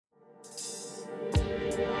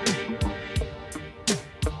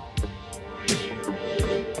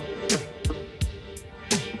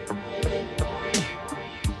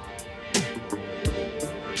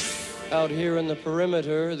Out here in the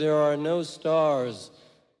perimeter, there are no stars.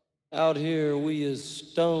 Out here, we is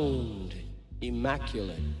stoned,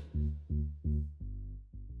 immaculate.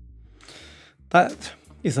 That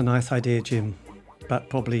is a nice idea, Jim,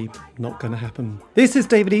 but probably not going to happen. This is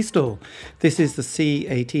David Eastaugh. This is the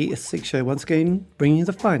C86 show, once again, bringing you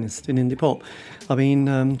the finest in indie pop. I've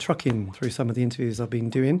been trucking through some of the interviews I've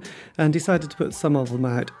been doing and decided to put some of them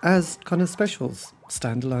out as kind of specials,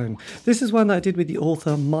 standalone. This is one that I did with the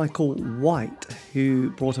author Michael White,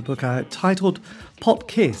 who brought a book out titled Pop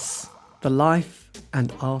Kiss, The Life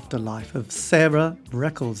and Afterlife of Sarah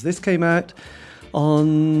Records. This came out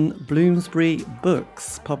on Bloomsbury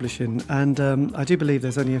Books Publishing, and I do believe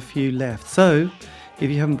there's only a few left. So if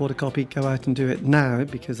you haven't bought a copy, go out and do it now,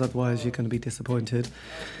 because otherwise you're going to be disappointed.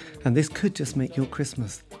 And this could just make your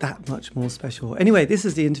Christmas that much more special. Anyway, this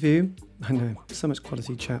is the interview. I know, so much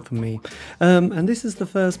quality chat from me. And this is the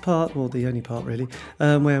first part, or the only part really,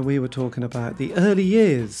 where we were talking about the early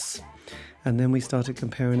years. And then we started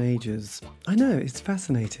comparing ages. I know, it's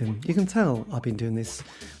fascinating. You can tell I've been doing this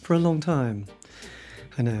for a long time.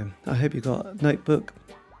 I know. I hope you got a notebook,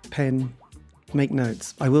 pen, make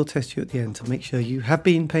notes. I will test you at the end to make sure you have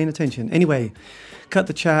been paying attention. Anyway, cut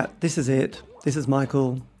the chat. This is it. This is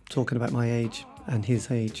Michael talking about my age and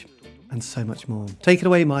his age and so much more. Take it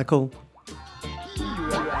away, Michael.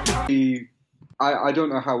 I don't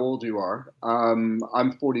know how old you are.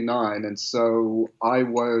 I'm 49, and so I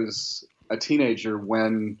was a teenager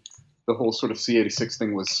when the whole sort of C86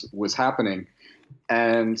 thing was happening.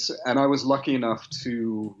 And I was lucky enough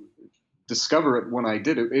to discover it when I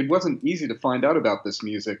did. It wasn't easy to find out about this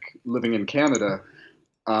music living in Canada.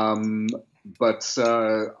 But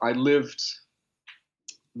I lived,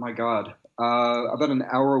 my God, about an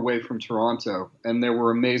hour away from Toronto, and there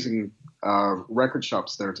were amazing record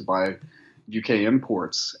shops there to buy UK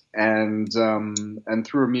imports. And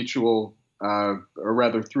through a mutual, or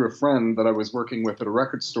rather through a friend that I was working with at a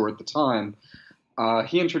record store at the time,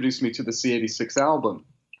 he introduced me to the C86 album.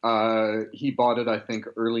 He bought it, I think,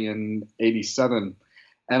 early in '87,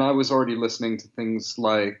 and I was already listening to things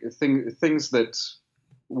like things that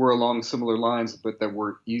were along similar lines, but that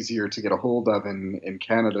were easier to get a hold of in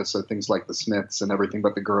Canada. So things like the Smiths and Everything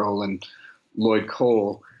But the Girl and Lloyd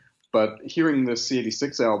Cole. But hearing the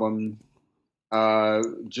C86 album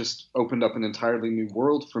just opened up an entirely new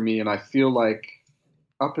world for me, and I feel like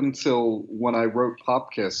up until when I wrote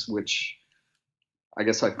Pop Kiss, which I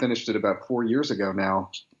guess I finished it about 4 years ago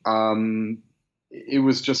now. It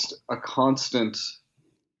was just a constant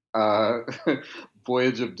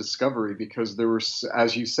voyage of discovery, because there were,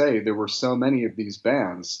 as you say, there were so many of these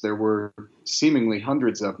bands. There were seemingly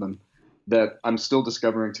hundreds of them that I'm still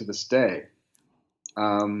discovering to this day.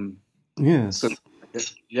 Yes. So,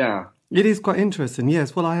 yeah. It is quite interesting,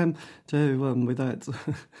 yes. Well, I am too, with that.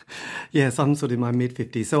 Yes, I'm sort of in my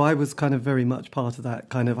mid-50s, so I was kind of very much part of that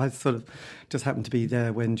kind of, I sort of just happened to be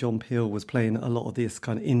there when John Peel was playing a lot of this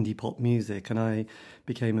kind of indie pop music, and I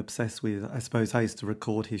became obsessed with, I suppose I used to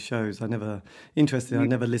record his shows. I never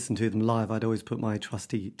listened to them live. I'd always put my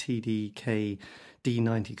trusty TDK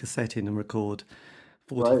D90 cassette in and record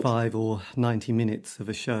 45 right. or 90 minutes of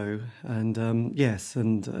a show, and yes,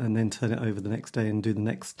 and then turn it over the next day and do the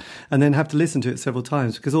next, and then have to listen to it several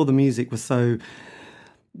times, because all the music was so,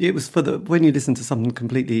 it was when you listen to something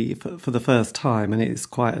completely for the first time, and it's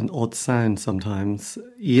quite an odd sound sometimes,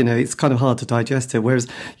 it's kind of hard to digest it, whereas,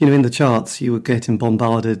 in the charts you were getting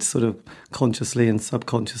bombarded sort of consciously and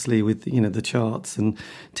subconsciously with, the charts and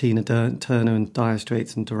Tina Turner and Dire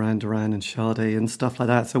Straits and Duran Duran and Sade and stuff like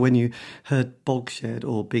that. So when you heard Bogshed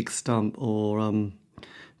or Big Stump or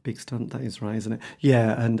Big Stunt, that is right, isn't it?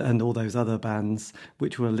 Yeah, and all those other bands,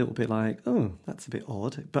 which were a little bit like, oh, that's a bit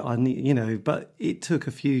odd. But but it took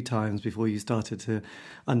a few times before you started to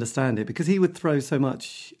understand it, because he would throw so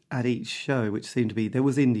much at each show, which seemed to be, there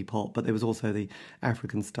was indie pop, but there was also the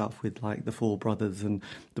African stuff with like the Four Brothers and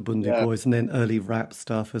the Bundy Boys, and then early rap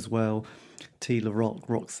stuff as well. Tila Rock,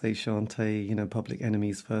 Roxy Shante, Public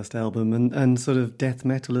Enemy's first album, and sort of death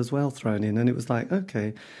metal as well thrown in. And it was like,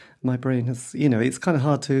 okay, my brain has, it's kind of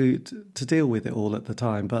hard to deal with it all at the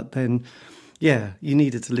time. But then, yeah, you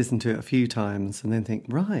needed to listen to it a few times and then think,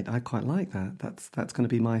 right, I quite like that. That's going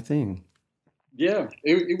to be my thing. Yeah,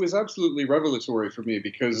 it was absolutely revelatory for me,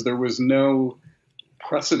 because there was no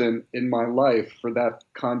precedent in my life for that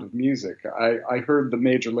kind of music. I heard the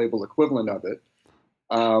major label equivalent of it.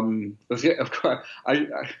 Of course,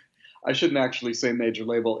 I shouldn't actually say major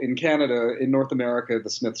label. In Canada, in North America, the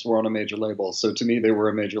Smiths were on a major label. So to me, they were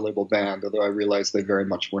a major label band, although I realized they very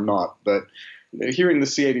much were not. But hearing the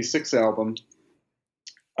C86 album,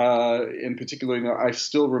 In particular, I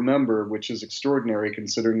still remember, which is extraordinary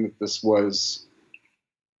considering that this was,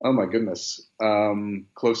 oh my goodness,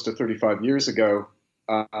 close to 35 years ago,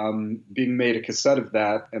 being made a cassette of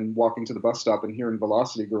that and walking to the bus stop and hearing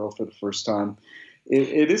Velocity Girl for the first time.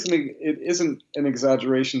 It isn't an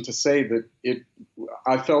exaggeration to say that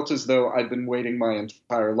I felt as though I'd been waiting my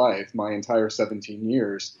entire life, my entire 17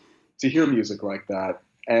 years, to hear music like that,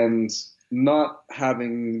 and not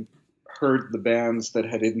having heard the bands that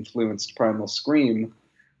had influenced Primal Scream,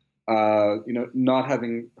 not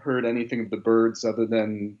having heard anything of the Byrds other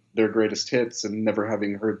than their greatest hits, and never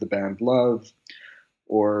having heard the band Love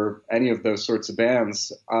or any of those sorts of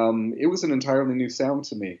bands, it was an entirely new sound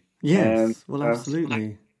to me. Yes, And, well,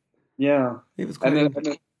 absolutely. Yeah. It was great.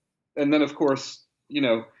 And then, of course,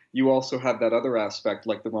 you also have that other aspect,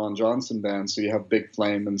 like the Ron Johnson band. So you have Big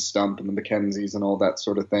Flame and Stump and the Mackenzies and all that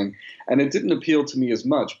sort of thing. And it didn't appeal to me as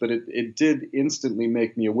much, but it did instantly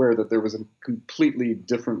make me aware that there was a completely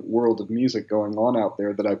different world of music going on out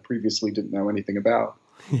there that I previously didn't know anything about.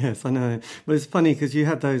 Yes, I know. But it's funny because you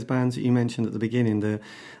had those bands that you mentioned at the beginning.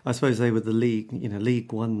 I suppose they were the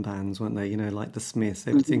League One bands, weren't they? Like the Smiths,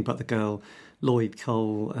 Everything But the Girl, Lloyd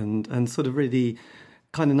Cole, and sort of really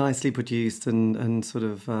kind of nicely produced and sort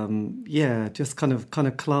of just kind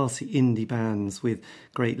of classy indie bands with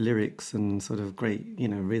great lyrics and sort of great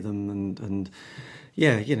rhythm and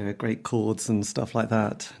great chords and stuff like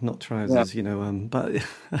that. Not trousers, but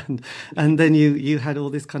and then you had all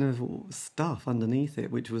this kind of stuff underneath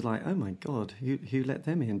it, which was like, oh my God, who let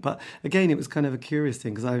them in? But again, it was kind of a curious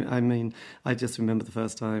thing because I just remember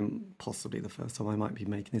possibly the first time, I might be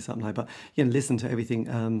making this up now, but listen to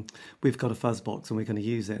everything. We've got a fuzz box and we're going to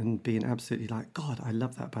use it, and being absolutely like, God, I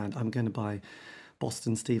love that band. I'm going to buy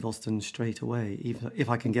Boston Steve Austin straight away, even if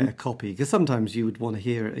I can get a copy, because sometimes you would want to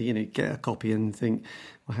hear it, get a copy and think,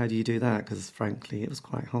 well, how do you do that? Because frankly, it was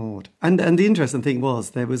quite hard. And the interesting thing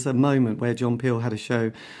was there was a moment where John Peel had a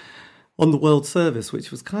show on the World Service, which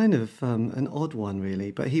was kind of an odd one, really.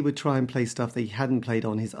 But he would try and play stuff that he hadn't played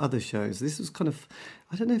on his other shows. This was kind of,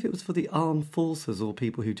 I don't know if it was for the armed forces or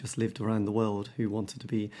people who just lived around the world who wanted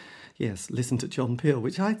to listen to John Peel,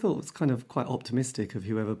 which I thought was kind of quite optimistic of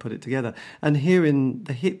whoever put it together. And hearing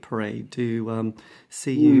the Hit Parade do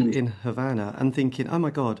See You in Havana and thinking, oh my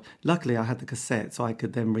God, luckily I had the cassette so I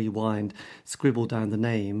could then rewind, scribble down the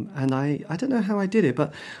name. And I don't know how I did it,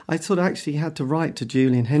 but I sort of actually had to write to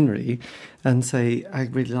Julian Henry and say, I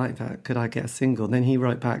really like that, could I get a single? And then he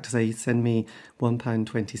wrote back to say, send me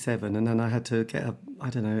 £1.27, and then I had to get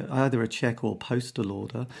either a cheque or a postal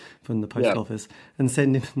order from the post office and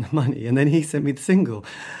send him the money, and then he sent me the single.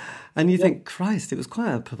 And you think, Christ, it was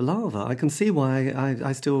quite a palaver. I can see why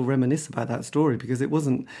I still reminisce about that story, because it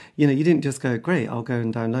wasn't, you didn't just go, great, I'll go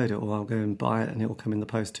and download it, or I'll go and buy it and it will come in the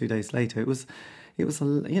post 2 days later. It was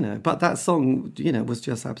but that song, was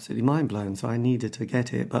just absolutely mind blown. So I needed to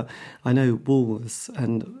get it. But I know Woolworths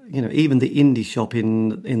and, even the indie shop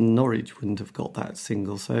in Norwich wouldn't have got that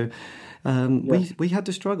single. So we had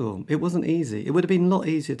to struggle. It wasn't easy. It would have been a lot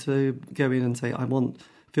easier to go in and say, I want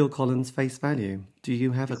Phil Collins' Face Value. Do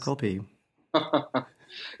you have a copy?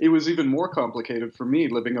 It was even more complicated for me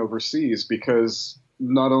living overseas, because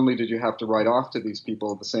not only did you have to write off to these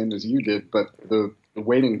people the same as you did, but the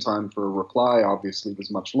waiting time for a reply obviously was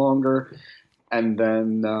much longer. And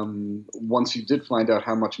then once you did find out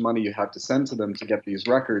how much money you had to send to them to get these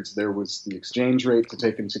records, there was the exchange rate to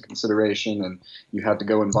take into consideration, and you had to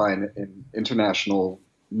go and buy an international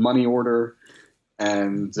money order,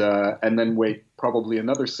 and then wait probably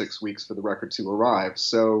another 6 weeks for the record to arrive.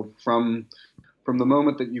 So from the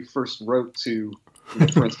moment that you first wrote to,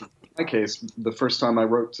 for instance, in my case, the first time I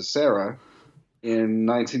wrote to Sarah in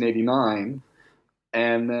 1989,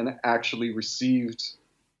 and then actually received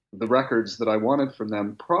the records that I wanted from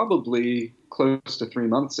them, probably close to 3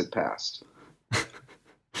 months had passed.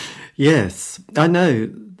 Yes, I know.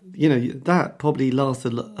 That probably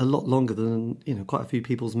lasted a lot longer than, quite a few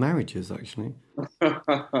people's marriages, actually.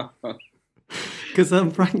 Because,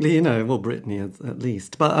 frankly, Brittany at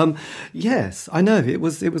least. But, yes, I know, it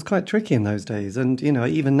was quite tricky in those days. And,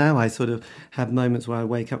 even now I sort of have moments where I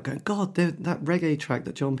wake up going, God, that reggae track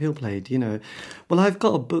that John Peel played, Well, I've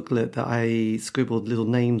got a booklet that I scribbled little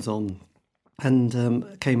names on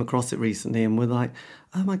and came across it recently and were like,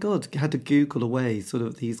 oh, my God, had to Google away sort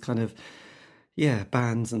of these kind of,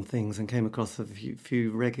 bands and things, and came across a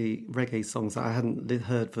few reggae songs that I hadn't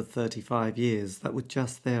heard for 35 years that were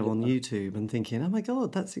just there on YouTube, and thinking, oh my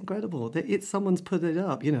God, that's incredible. Someone's put it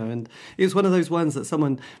up, and it was one of those ones that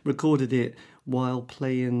someone recorded it while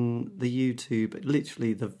playing the YouTube,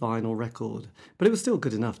 literally the vinyl record. But it was still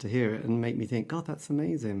good enough to hear it and make me think, God, that's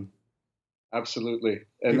amazing. Absolutely.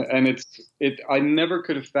 And I never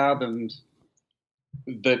could have fathomed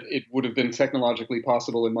that it would have been technologically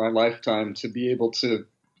possible in my lifetime to be able to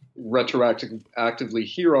retroactively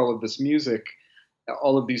hear all of this music,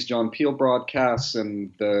 all of these John Peel broadcasts,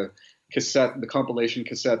 and the compilation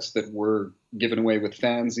cassettes that were given away with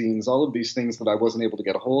fanzines, all of these things that I wasn't able to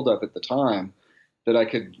get a hold of at the time, that I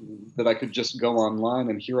could just go online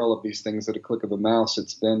and hear all of these things at a click of a mouse.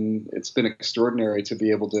 It's been extraordinary to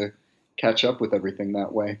be able to catch up with everything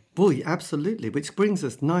that way. Well, absolutely. Which brings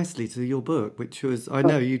us nicely to your book, which was, I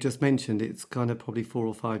know you just mentioned it's kind of probably 4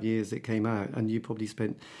 or 5 years it came out, and you probably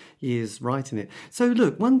spent years writing it. So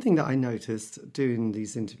look, one thing that I noticed doing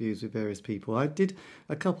these interviews with various people, I did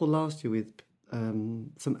a couple last year with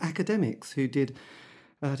some academics who did,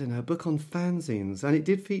 I don't know, a book on fanzines, and it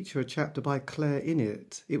did feature a chapter by Claire in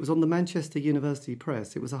it. It was on the Manchester University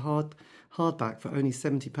Press. It was a hardback for only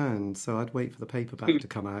 £70, so I'd wait for the paperback to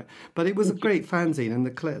come out. But it was a great fanzine, and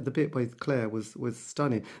the bit with Claire was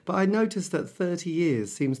stunning. But I noticed that 30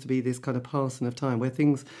 years seems to be this kind of passing of time where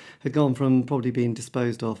things had gone from probably being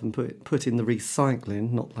disposed of and put in the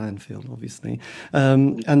recycling, not landfill, obviously.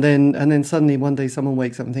 And then suddenly one day someone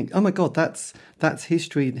wakes up and thinks, oh my God, that's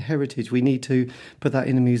history and heritage. We need to put that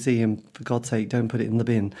in a museum. For God's sake, don't put it in the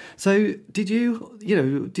bin. So did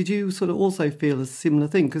you sort of also feel a similar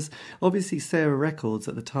thing? Because obviously Sarah Records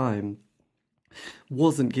at the time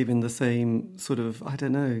wasn't given the same sort of, I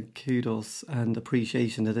don't know, kudos and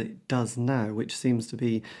appreciation that it does now, which seems to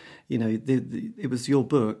be, it was your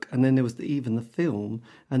book, and then there was even the film,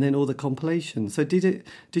 and then all the compilations. So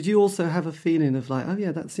did you also have a feeling of like, oh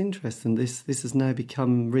yeah, that's interesting, this has now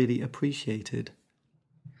become really appreciated?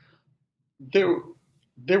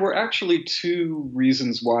 There were actually 2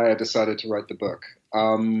 reasons why I decided to write the book,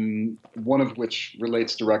 one of which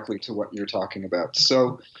relates directly to what you're talking about.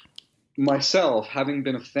 So myself, having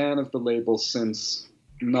been a fan of the label since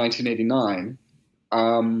 1989,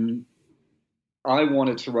 I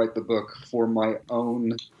wanted to write the book for my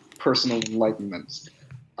own personal enlightenment,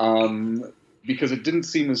 because it didn't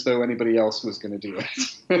seem as though anybody else was going to do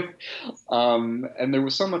it. And there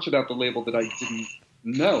was so much about the label that I didn't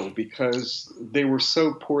know, because they were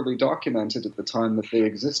so poorly documented at the time that they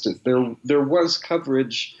existed. There was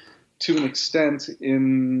coverage to an extent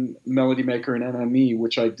in Melody Maker and NME,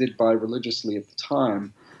 which I did buy religiously at the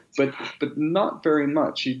time, but not very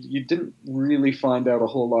much. You didn't really find out a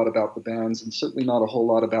whole lot about the bands, and certainly not a whole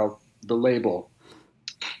lot about the label.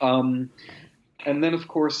 And then, of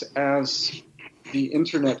course, as the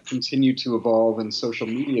internet continued to evolve and social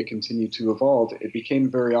media continued to evolve, it became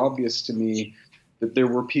very obvious to me that there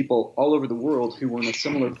were people all over the world who were in a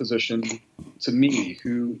similar position to me,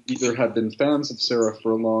 who either had been fans of Sarah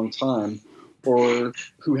for a long time or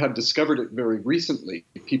who had discovered it very recently,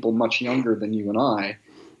 people much younger than you and I,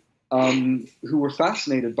 who were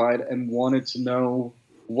fascinated by it and wanted to know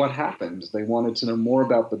what happened. They wanted to know more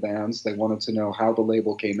about the bands. They wanted to know how the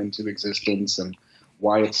label came into existence and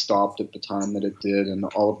why it stopped at the time that it did, and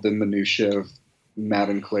all of the minutiae of Matt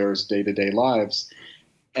and Claire's day-to-day lives.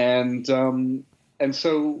 And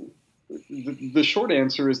so the short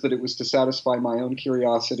answer is that it was to satisfy my own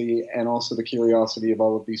curiosity and also the curiosity of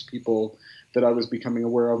all of these people that I was becoming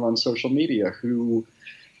aware of on social media, who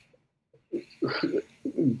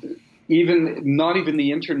not even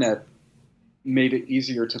the internet made it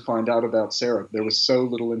easier to find out about Sarah. There was so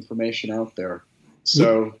little information out there.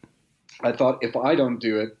 So I thought, if I don't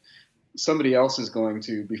do it, somebody else is going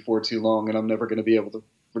to before too long, and I'm never going to be able to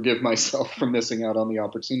forgive myself for missing out on the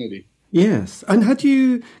opportunity. Yes, and had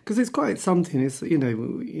you, because it's quite something, it's,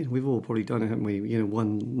 we've all probably done it, haven't we?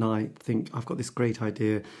 One night think, I've got this great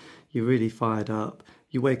idea, you're really fired up,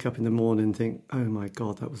 you wake up in the morning and think, oh my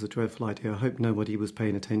God, that was a dreadful idea, I hope nobody was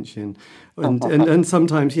paying attention. And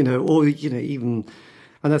sometimes, even,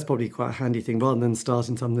 and that's probably quite a handy thing, rather than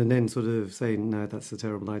starting something and then sort of saying, no, that's a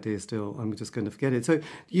terrible idea still, I'm just going to forget it. So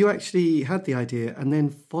you actually had the idea and then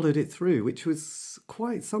followed it through, which was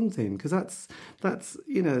quite something, because that's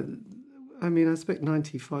I expect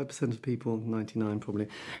 95% of people, 99 probably,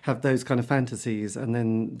 have those kind of fantasies, and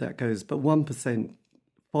then that goes, but 1%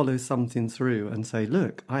 follow something through and say,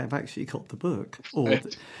 look, I have actually got the book.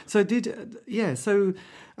 And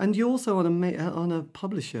you're also on a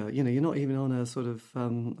publisher, you're not even on a sort of,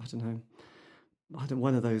 one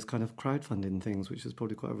of those kind of crowdfunding things, which is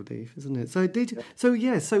probably quite a relief, isn't it? So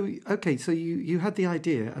you had the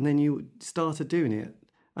idea and then you started doing it.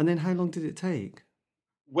 And then how long did it take?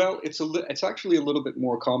 Well, it's actually a little bit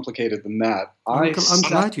more complicated than that. I'm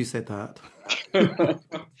glad you said that.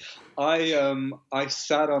 I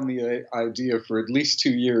sat on the idea for at least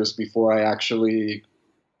 2 years before I actually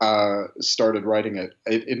started writing it.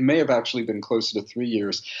 It may have actually been closer to 3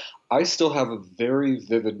 years. I still have a very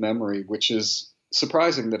vivid memory, which is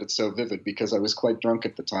surprising that it's so vivid because I was quite drunk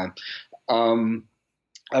at the time.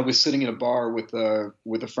 I was sitting in a bar with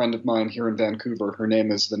a friend of mine here in Vancouver. Her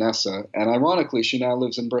name is Vanessa, and ironically, she now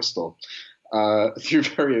lives in Bristol through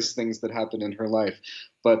various things that happened in her life.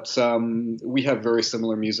 But we have very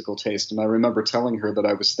similar musical taste, and I remember telling her that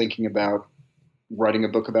I was thinking about writing a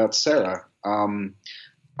book about Sarah.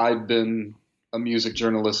 I'd been a music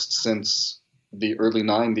journalist since the early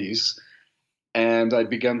 90s, and I'd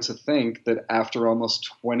begun to think that after almost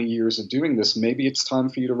 20 years of doing this, maybe it's time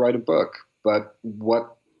for you to write a book. But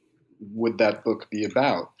what would that book be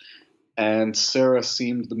about? And Sarah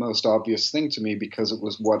seemed the most obvious thing to me because it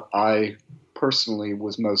was what I personally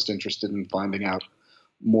was most interested in finding out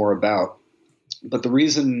more about. But the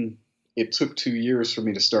reason it took 2 years for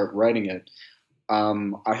me to start writing it,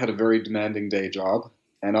 I had a very demanding day job,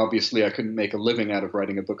 and obviously I couldn't make a living out of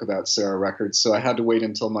writing a book about Sarah Records, so I had to wait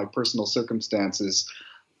until my personal circumstances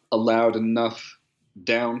allowed enough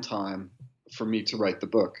downtime for me to write the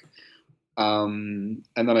book. And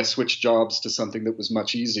then I switched jobs to something that was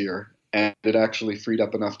much easier, and it actually freed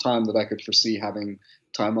up enough time that I could foresee having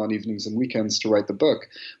time on evenings and weekends to write the book.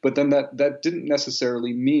 But then that didn't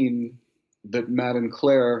necessarily mean that Matt and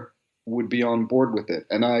Claire would be on board with it.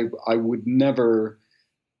 And I would never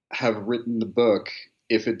have written the book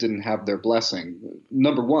if it didn't have their blessing.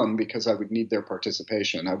 Number one, because I would need their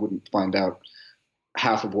participation. I wouldn't find out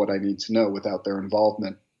half of what I need to know without their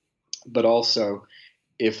involvement. But also,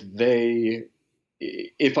 if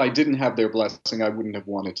I didn't have their blessing, I wouldn't have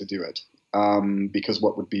wanted to do it. Because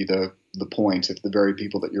what would be the point if the very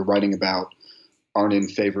people that you're writing about aren't in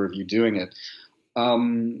favor of you doing it?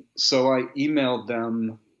 So I emailed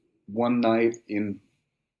them one night in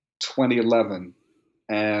 2011,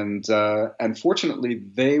 and fortunately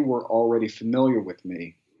they were already familiar with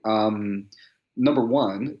me. Number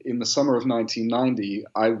one, in the summer of 1990,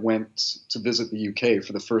 I went to visit the UK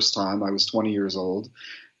for the first time. I was 20 years old,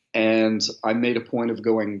 and I made a point of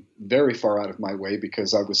going very far out of my way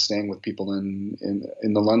because I was staying with people in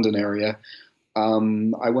the London area.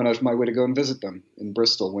 I went out of my way to go and visit them in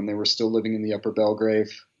Bristol when they were still living in the Upper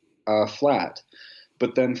Belgrave flat.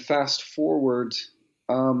 But then fast forward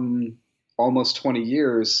almost 20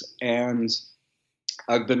 years, and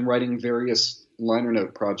I've been writing various liner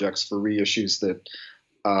note projects for reissues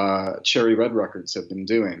that Cherry Red Records have been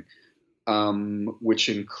doing, which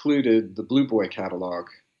included the Blue Boy catalog,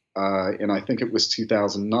 and I think it was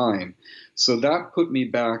 2009. So that put me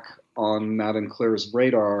back on Matt and Claire's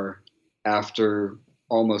radar after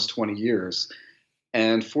almost 20 years.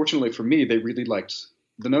 And fortunately for me, they really liked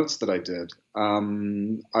the notes that I did.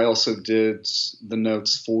 I also did the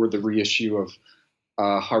notes for the reissue of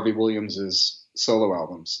Harvey Williams's solo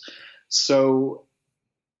albums. So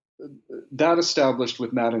that established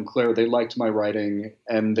with Matt and Claire, they liked my writing,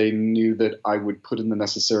 and they knew that I would put in the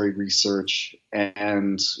necessary research,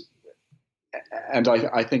 and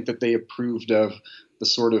I think that they approved of the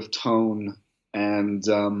sort of tone and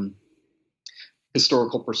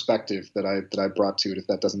historical perspective that I brought to it, if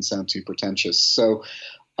that doesn't sound too pretentious. So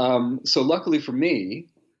luckily for me,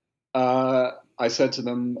 I said to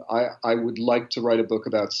them, I would like to write a book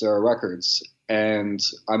about Sarah Records, and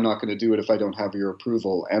I'm not going to do it if I don't have your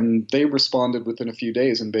approval. And they responded within a few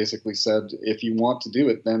days and basically said, if you want to do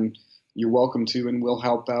it, then you're welcome to, and we'll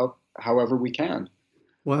help out however we can.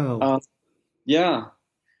 Wow. Yeah.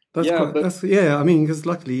 I mean, because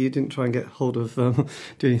luckily you didn't try and get hold of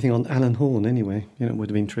do anything on Alan Horn anyway. It would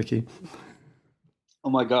have been tricky. Oh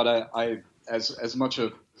my God, I as much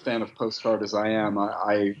a fan of Postcard as I am,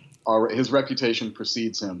 his reputation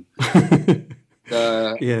precedes him.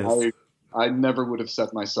 Yes. I never would have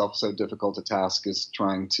set myself so difficult a task as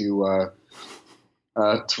trying to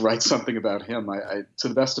write something about him. To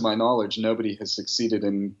the best of my knowledge, nobody has succeeded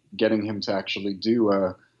in getting him to actually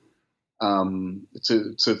do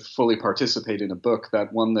to fully participate in a book.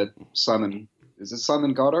 That one that Simon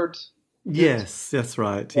Goddard? Yes, that's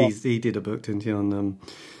right. Yeah. He did a book, didn't he, on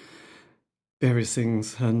various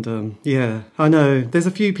things. And yeah, I know there's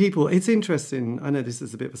a few people. It's interesting. I know this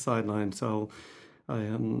is a bit of a sideline, so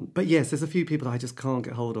but yes, there's a few people I just can't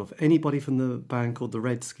get hold of. Anybody from the band called the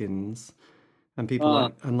Redskins, and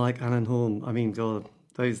people like Alan Horn. I mean, God,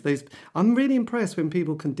 those. I'm really impressed when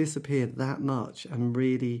people can disappear that much and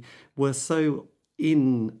really were so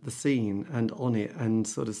in the scene and on it and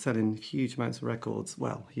sort of selling huge amounts of records.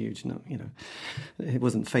 Well, huge, no, you know, it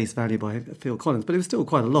wasn't face value by Phil Collins, but it was still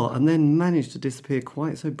quite a lot, and then managed to disappear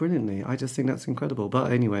quite so brilliantly. I just think that's incredible.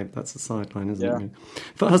 But anyway, that's a sideline, isn't it?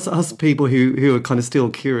 For us people who are kind of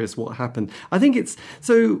still curious what happened, I think it's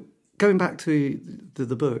so. Going back to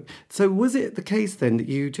the book, so was it the case then that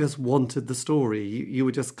you just wanted the story? You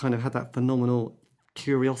were just kind of had that phenomenal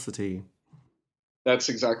curiosity? That's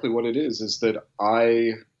exactly what it is that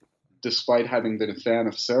I, despite having been a fan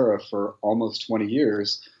of Sarah for almost 20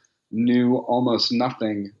 years, knew almost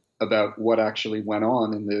nothing about what actually went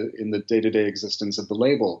on in the day-to-day existence of the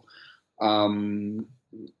label. The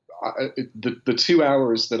 2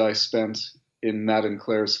 hours that I spent in Matt and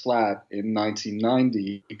Claire's flat in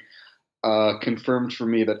 1990 confirmed for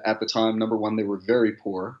me that at the time, number one, they were very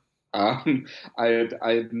poor. I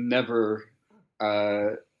had never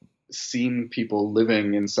seen people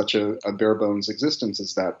living in such a bare bones existence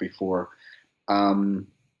as that before, and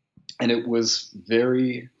it was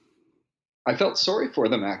very. I felt sorry for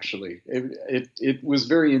them, actually. It was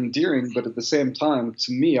very endearing, but at the same time,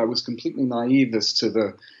 to me, I was completely naive as to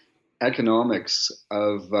the economics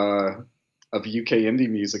of UK indie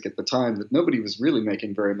music at the time, that nobody was really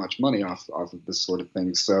making very much money off of this sort of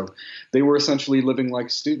thing. So they were essentially living like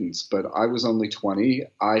students, but I was only 20.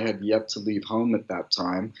 I had yet to leave home at that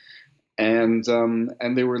time. And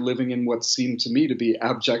they were living in what seemed to me to be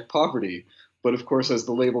abject poverty. But of course, as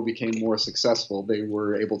the label became more successful, they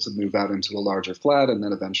were able to move out into a larger flat, and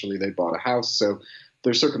then eventually they bought a house. So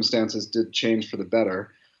their circumstances did change for the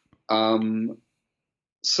better.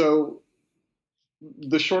 So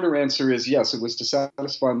the shorter answer is yes, it was to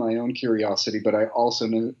satisfy my own curiosity, but I also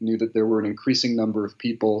knew that there were an increasing number of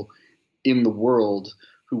people in the world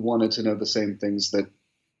who wanted to know the same things that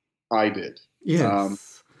I did.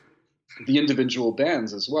 Yes. The individual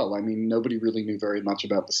bands as well. I mean, nobody really knew very much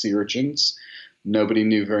about the Sea Urchins. Nobody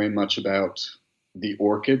knew very much about the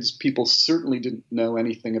Orchids. People certainly didn't know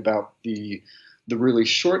anything about the really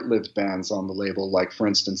short-lived bands on the label, like, for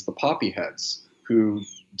instance, the Poppy Heads, who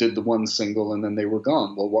did the one single and then they were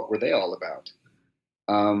gone. Well, what were they all about?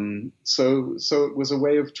 So it was a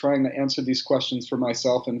way of trying to answer these questions for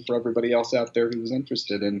myself and for everybody else out there who was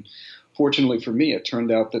interested. And fortunately for me, it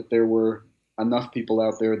turned out that there were enough people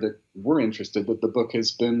out there that were interested that the book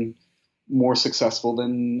has been more successful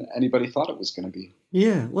than anybody thought it was going to be.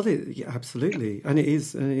 Yeah, well, absolutely. And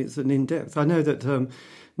it's an in-depth. I know that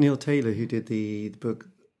Neil Taylor, who did the book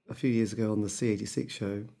a few years ago on the C86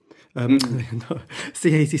 show,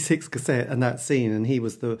 C86 cassette and that scene, and he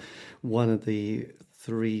was one of the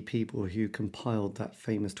 3 people who compiled that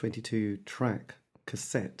famous 22-track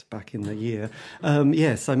cassette back in the year.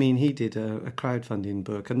 Yes, I mean, he did a crowdfunding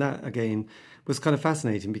book, and that again was kind of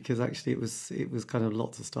fascinating because actually it was kind of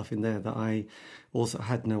lots of stuff in there that I also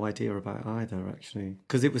had no idea about either, actually,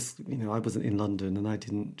 because it was, you know, I wasn't in London and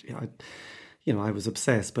I was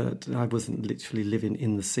obsessed, but I wasn't literally living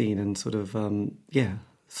in the scene and sort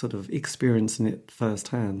of experiencing it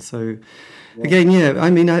firsthand. So again,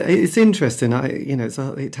 I mean, it's interesting.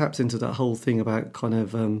 It taps into that whole thing about kind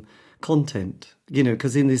of content, you know,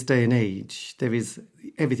 because in this day and age,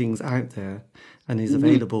 everything's out there and is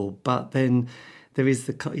available, but then there is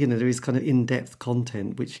kind of in-depth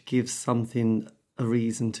content which gives something a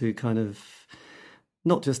reason to kind of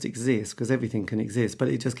not just exist, because everything can exist, but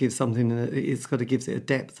it just gives something, gives it a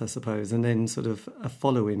depth, I suppose, and then sort of a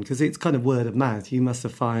following, because it's kind of word of mouth. You must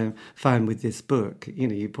have found with this book, you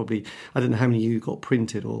know, you probably, I don't know how many you got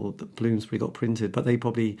printed or that Bloomsbury got printed, but they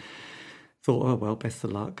probably thought, oh, well, best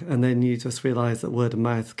of luck. And then you just realise that word of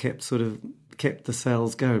mouth kept the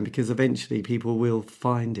sales going, because eventually people will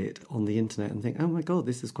find it on the internet and think, oh my God,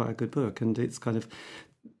 this is quite a good book. And it's kind of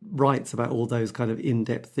writes about all those kind of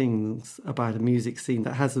in-depth things about a music scene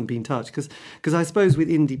that hasn't been touched. Because I suppose with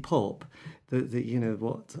indie pop, you know,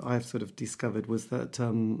 what I've sort of discovered was that,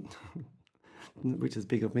 which is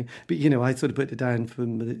big of me, but, you know, I sort of put it down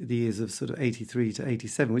from the years of sort of 83 to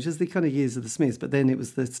 87, which is the kind of years of the Smiths, but then it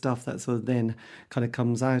was the stuff that sort of then kind of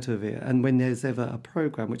comes out of it. And when there's ever a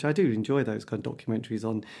programme, which I do enjoy those kind of documentaries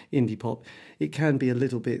on indie pop, it can be a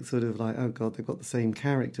little bit sort of like, oh God, they've got the same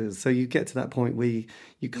characters. So you get to that point where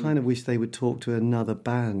you kind of wish they would talk to another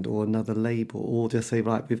band or another label, or just say,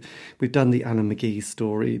 right, we've done the Alan McGee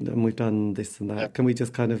story and we've done this and that. Yeah. Can we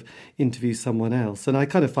just kind of interview someone else? And I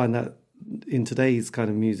kind of find that in today's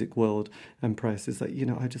kind of music world and press is that, you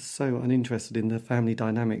know, I'm just so uninterested in the family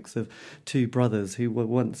dynamics of 2 brothers who were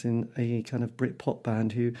once in a kind of Brit pop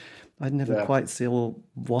band who I never quite saw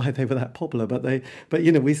why they were that popular, but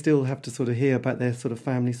you know, we still have to sort of hear about their sort of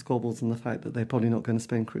family squabbles and the fact that they're probably not going to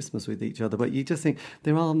spend Christmas with each other. But you just think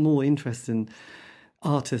there are more interesting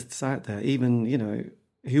artists out there, even,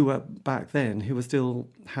 who were back then, who were still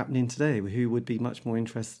happening today, who would be much more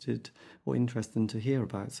interesting to hear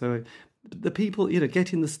about. So the people,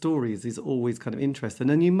 getting the stories is always kind of interesting.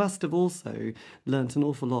 And you must have also learnt an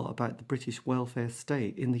awful lot about the British welfare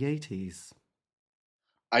state in the 80s.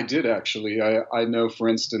 I did, actually. I know, for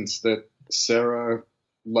instance, that Sarah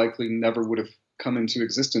likely never would have come into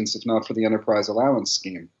existence if not for the Enterprise Allowance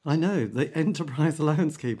Scheme. I know, the Enterprise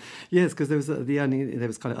Allowance Scheme. Yes, because there was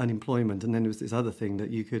kind of unemployment, and then there was this other thing that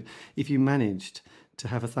you could, if you managed to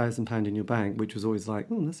have £1,000 in your bank, which was always like,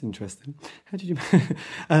 oh, that's interesting. How did you?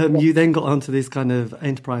 You then got onto this kind of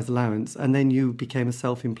enterprise allowance, and then you became a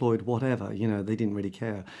self-employed whatever. They didn't really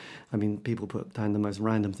care. I mean, people put down the most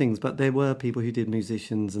random things, but there were people who did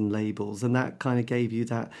musicians and labels, and that kind of gave you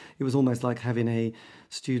that. It was almost like having a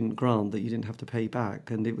student grant that you didn't have to pay back,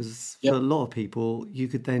 and it was for a lot of people, you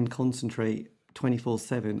could then concentrate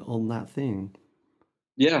 24/7 on that thing.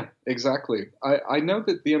 Yeah, exactly. I know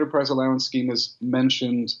that the Enterprise Allowance Scheme is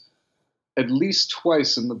mentioned at least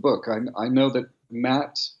twice in the book. I know that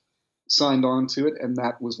Matt signed on to it, and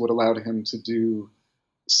that was what allowed him to do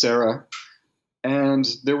Sarah. And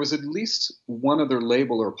there was at least one other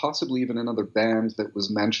label, or possibly even another band, that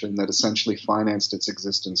was mentioned that essentially financed its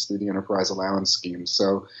existence through the Enterprise Allowance Scheme.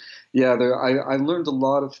 So, yeah, I learned a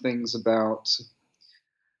lot of things about,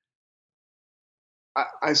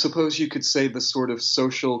 I suppose you could say, the sort of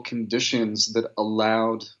social conditions that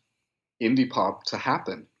allowed indie pop to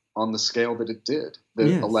happen on the scale that it did,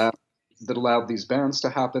 that allowed these bands to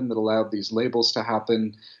happen, that allowed these labels to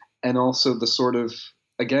happen, and also the sort of,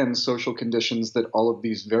 again, social conditions that all of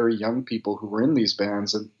these very young people who were in these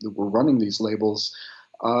bands and that were running these labels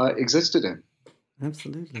existed in.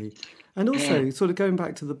 Absolutely. And also, sort of going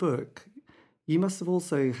back to the book, you must have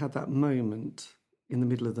also had that moment in the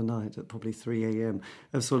middle of the night at probably 3 a.m.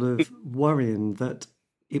 of sort of worrying that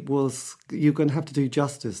you're going to have to do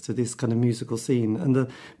justice to this kind of musical scene, and the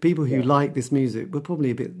people who like this music were probably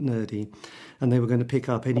a bit nerdy, and they were going to pick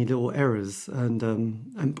up any little errors, and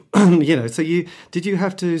so did you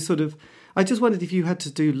have to sort of, I just wondered if you had to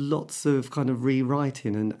do lots of kind of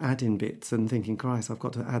rewriting and adding bits and thinking, Christ, I've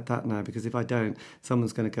got to add that now, because if I don't,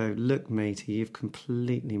 someone's going to go, look, matey, you've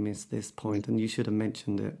completely missed this point and you should have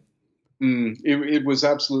mentioned it. It was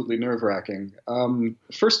absolutely nerve-wracking.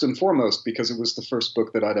 First and foremost, because it was the first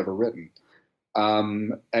book that I'd ever written.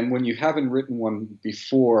 And when you haven't written one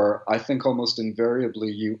before, I think almost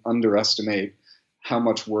invariably you underestimate how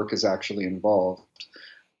much work is actually involved.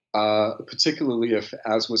 Particularly if,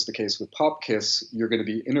 as was the case with Popkiss, you're going to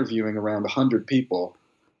be interviewing around 100 people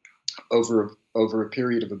over a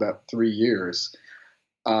period of about 3 years.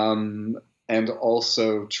 And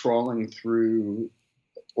also trawling through,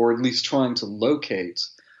 or at least trying to locate,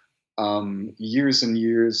 years and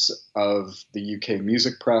years of the UK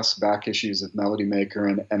music press, back issues of Melody Maker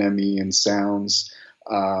and NME and Sounds,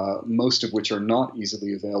 most of which are not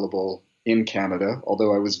easily available in Canada,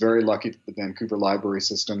 although I was very lucky that the Vancouver Library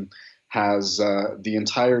System has the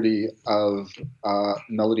entirety of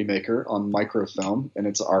Melody Maker on microfilm in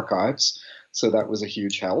its archives, so that was a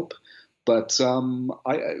huge help. But the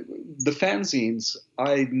fanzines,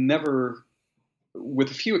 I never,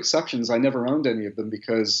 with a few exceptions, I never owned any of them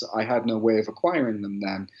because I had no way of acquiring them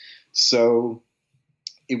then. So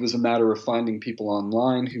it was a matter of finding people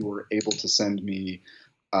online who were able to send me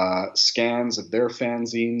scans of their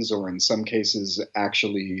fanzines, or in some cases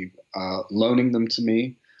actually loaning them to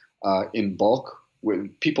me in bulk. When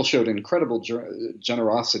people showed incredible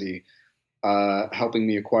generosity, helping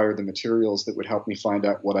me acquire the materials that would help me find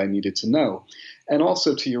out what I needed to know. And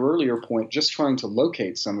also, to your earlier point, just trying to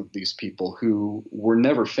locate some of these people who were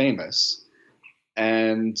never famous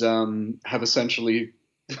and have essentially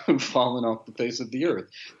fallen off the face of the earth.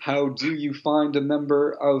 How do you find a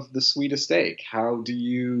member of the Sweetest Ache? How do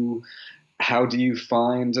you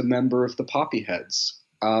find a member of the Poppy Heads?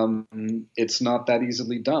 It's not that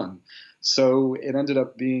easily done. So it ended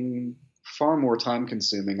up being far more time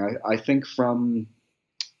consuming. I think from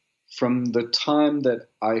the time that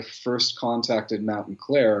I first contacted Matt and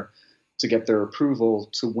Claire to get their approval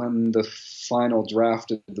to when the final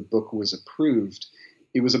draft of the book was approved,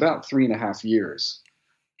 it was about 3.5 years.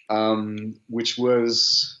 Which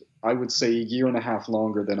was, I would say, 1.5 years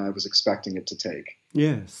longer than I was expecting it to take.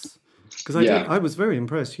 Yes, because I was very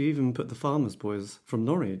impressed. You even put the Farmers Boys from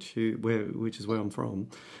Norwich, which is where I'm from.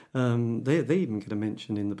 They even get a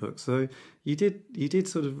mention in the book. So you did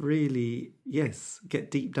sort of really,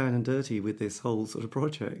 get deep down and dirty with this whole sort of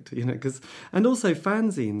project, and also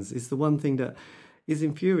fanzines is the one thing that is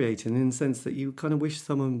infuriating in the sense that you kind of wish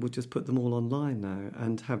someone would just put them all online now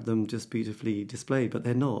and have them just beautifully displayed, but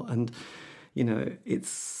they're not. And you know,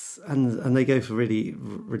 it's and they go for really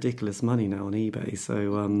ridiculous money now on eBay,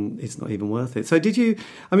 so it's not even worth it. So did you?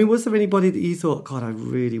 I mean, was there anybody that you thought, God, I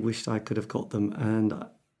really wished I could have got them, and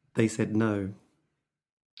they said no?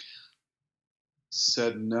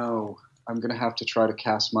 Said no. I'm going to have to try to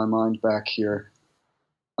cast my mind back here.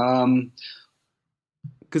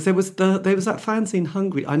 Because there was that fanzine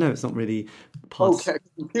Hungry. I know it's not really part. Oh,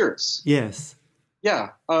 Kevin Pierce. Yes. Yeah,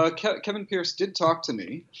 Kevin Pierce did talk to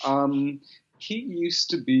me. He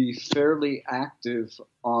used to be fairly active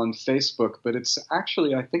on Facebook, but it's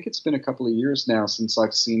actually, I think it's been a couple of years now since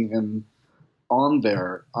I've seen him on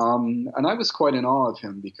there. And I was quite in awe of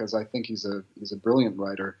him because I think he's a brilliant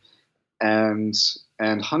writer. And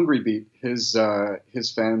Hungry Beat, his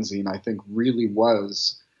fanzine, I think really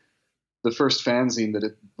was the first fanzine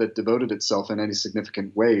that devoted itself in any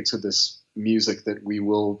significant way to this music that we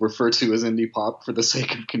will refer to as indie pop for the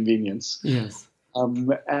sake of convenience. Yes.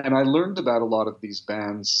 And I learned about a lot of these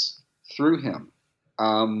bands through him.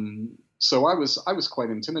 So I was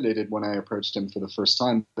quite intimidated when I approached him for the first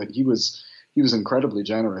time, but he was incredibly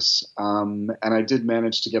generous. And I did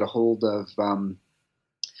manage to get a hold of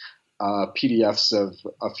PDFs of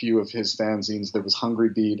a few of his fanzines. There was Hungry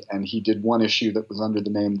Beat, and he did one issue that was under the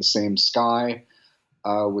name The Same Sky,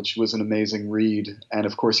 which was an amazing read. And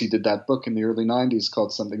of course, he did that book in the early 90s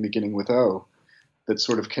called Something Beginning with O, that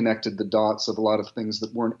sort of connected the dots of a lot of things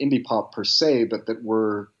that weren't indie pop per se, but that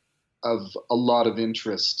were of a lot of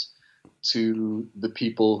interest to the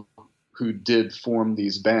people who did form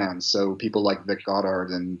these bands. So people like Vic Goddard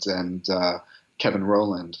and Kevin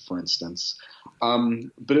Rowland, for instance.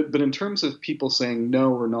 But in terms of people saying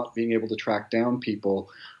no or not being able to track down people,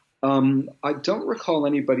 I don't recall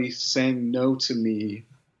anybody saying no to me,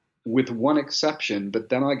 with one exception, but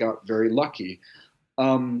then I got very lucky.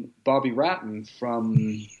 Bobby Ratton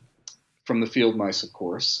from the Field Mice, of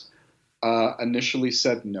course, initially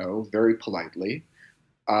said no very politely,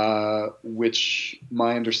 which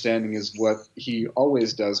my understanding is what he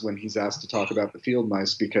always does when he's asked to talk about the Field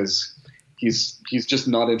Mice, because he's just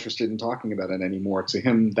not interested in talking about it anymore. To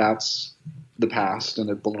him, that's the past, and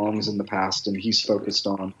it belongs in the past, and he's focused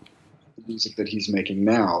on the music that he's making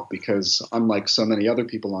now, because unlike so many other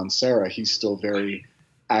people on Sarah, he's still very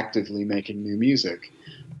actively making new music.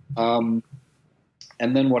 And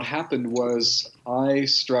then what happened was I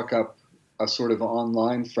struck up a sort of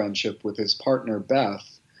online friendship with his partner, Beth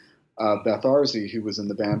Arzy, who was in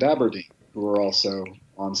the band Aberdeen, who are also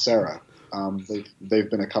on Sarah. They've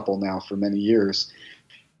been a couple now for many years.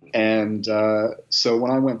 And so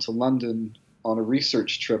when I went to London on a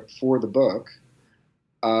research trip for the book,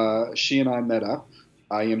 she and I met up.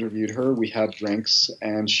 I interviewed her, we had drinks,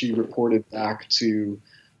 and she reported back to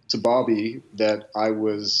Bobby that I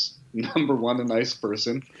was, number one, a nice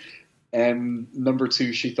person, and number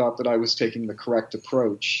two, she thought that I was taking the correct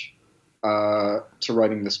approach to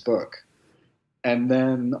writing this book. And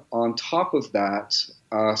then on top of that,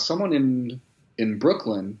 someone in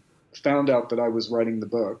Brooklyn found out that I was writing the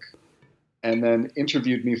book and then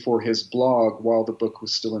interviewed me for his blog while the book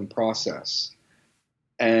was still in process.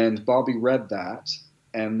 And Bobby read that,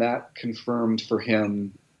 and that confirmed for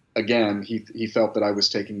him, again, he felt that I was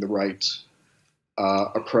taking the right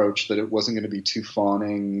approach, that it wasn't going to be too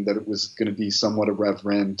fawning, that it was going to be somewhat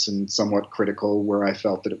irreverent and somewhat critical where I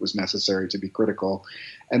felt that it was necessary to be critical.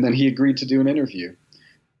 And then he agreed to do an interview.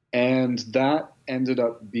 And that ended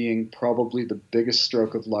up being probably the biggest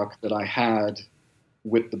stroke of luck that I had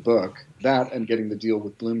with the book, that and getting the deal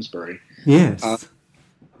with Bloomsbury. Yes.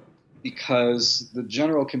 Because the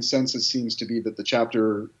general consensus seems to be that the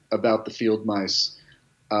chapter about the Field Mice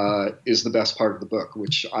is the best part of the book,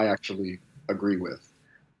 which I actually agree with.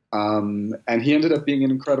 And he ended up being an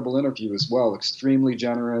incredible interview as well, extremely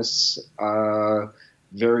generous,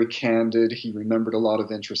 very candid. He remembered a lot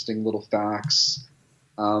of interesting little facts.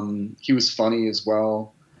 He was funny as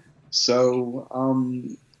well. So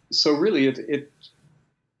really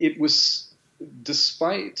it was,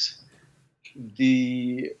 despite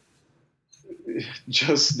the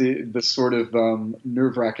sort of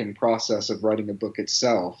nerve-wracking process of writing a book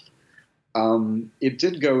itself, it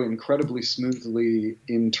did go incredibly smoothly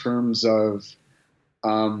in terms of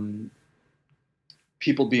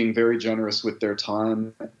people being very generous with their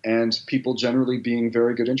time and people generally being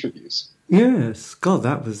very good interviews. Yes, God,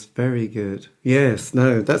 that was very good. Yes,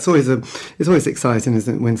 no, that's always it's always exciting,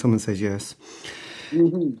 isn't it, when someone says yes.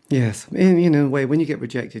 Mhm. Yes, in a way, when you get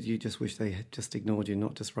rejected, you just wish they had just ignored you,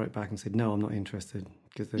 not just wrote back and said, "No, I'm not interested,"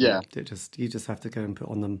 because then Yeah. you just have to go and put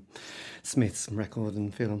on the Smiths record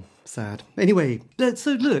and feel sad. Anyway,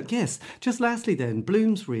 so look, yes. Just lastly, then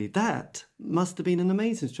Bloomsbury, that must have been an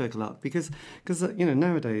amazing stroke of luck because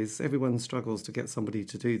nowadays everyone struggles to get somebody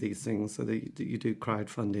to do these things, so that you do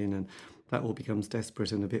crowdfunding, and that all becomes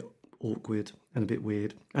desperate and a bit awkward and a bit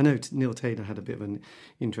weird. I know Neil Taylor had a bit of an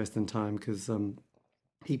interesting time because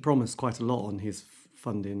he promised quite a lot on his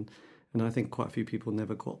funding, and I think quite a few people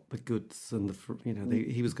never got the goods and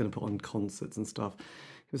he was going to put on concerts and stuff.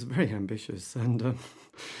 He was very ambitious, and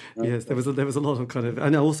yes, there was a lot of kind of,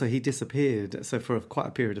 and also he disappeared. So for quite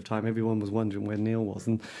a period of time, everyone was wondering where Neil was,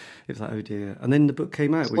 and it was like, oh dear. And then the book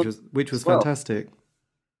came out, which was fantastic.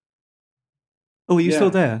 Oh, are you still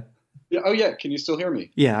there? Yeah. Oh, yeah. Can you still hear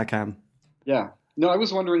me? Yeah, I can. Yeah. No, I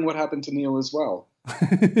was wondering what happened to Neil as well.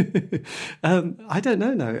 I don't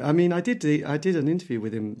know. No, I mean, I did an interview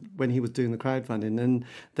with him when he was doing the crowdfunding, and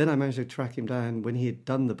then I managed to track him down when he had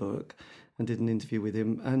done the book, and did an interview with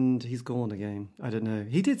him, and he's gone again. I don't know.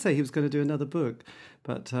 He did say he was going to do another book,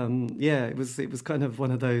 but yeah, it was kind of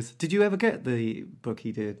one of those. Did you ever get the book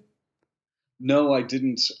he did? No, I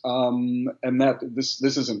didn't. And that this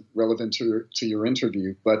isn't relevant to your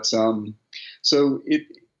interview, but so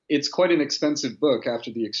it's quite an expensive book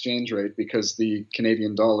after the exchange rate because the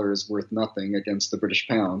Canadian dollar is worth nothing against the British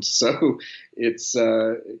pound. So it's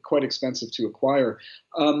quite expensive to acquire.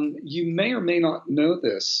 You may or may not know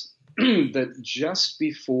this, that just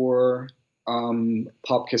before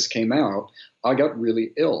Popkiss came out, I got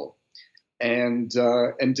really ill and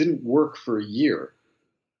didn't work for a year.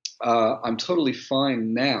 I'm totally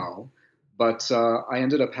fine now, but I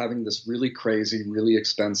ended up having this really crazy, really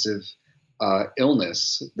expensive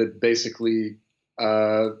illness that basically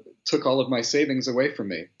took all of my savings away from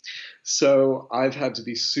me. So I've had to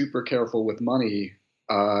be super careful with money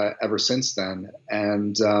ever since then,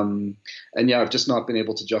 and yeah, I've just not been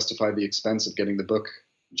able to justify the expense of getting the book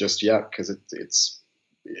just yet because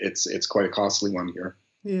it's quite a costly one here.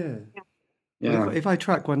 Yeah. Well, if I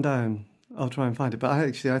track one down, I'll try and find it. But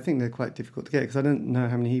I think they're quite difficult to get because I don't know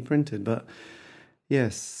how many he printed. But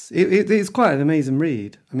yes, it's quite an amazing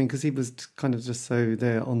read. I mean, because he was kind of just so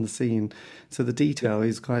there on the scene. So the detail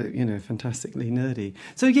is quite, fantastically nerdy.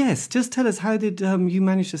 So yes, just tell us, how did you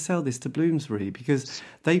manage to sell this to Bloomsbury? Because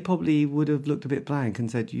they probably would have looked a bit blank and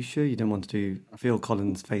said, you sure you don't want to do Phil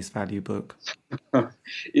Collins' face value book?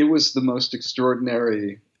 It was the most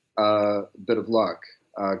extraordinary bit of luck.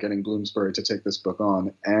 Getting Bloomsbury to take this book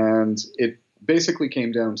on. And it basically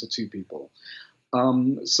came down to two people.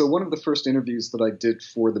 So one of the first interviews that I did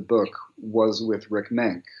for the book was with Rick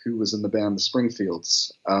Menck, who was in the band The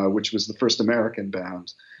Springfields, which was the first American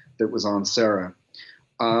band that was on Sarah.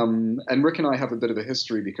 And Rick and I have a bit of a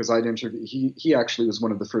history because he actually was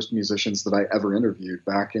one of the first musicians that I ever interviewed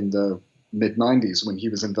back in the mid-90s when he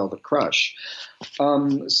was in Velvet Crush.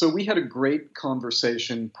 So we had a great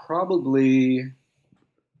conversation probably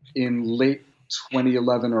in late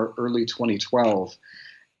 2011 or early 2012.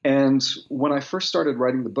 And when I first started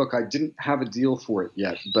writing the book, I didn't have a deal for it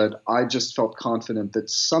yet, but I just felt confident that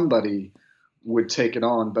somebody would take it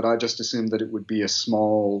on, but I just assumed that it would be a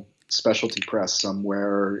small specialty press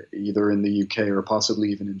somewhere, either in the UK or possibly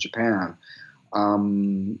even in Japan.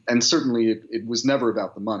 And certainly it was never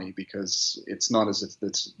about the money because it's not as if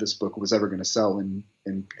this book was ever going to sell in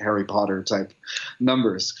Harry Potter type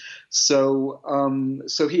numbers. So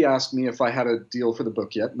he asked me if I had a deal for the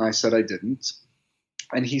book yet, and I said I didn't.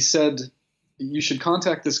 And he said, you should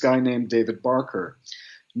contact this guy named David Barker.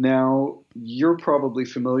 Now, you're probably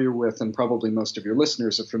familiar with, and probably most of your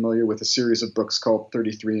listeners are familiar with, a series of books called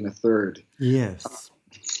 33 1/3. Yes.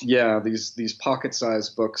 Yeah, these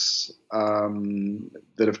pocket-sized books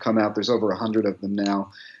that have come out. There's over 100 of them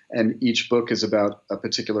now, and each book is about a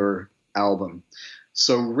particular album.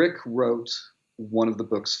 So Rick wrote one of the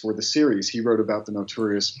books for the series. He wrote about the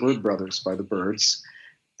notorious Bird Brothers by the Byrds,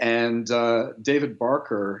 and David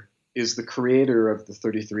Barker is the creator of the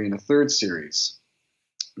 33 1/3 series.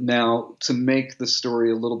 Now, to make the story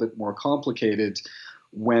a little bit more complicated,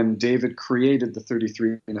 when David created the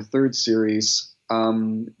 33 1/3 series,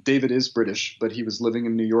 David is British, but he was living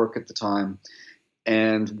in New York at the time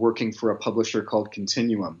and working for a publisher called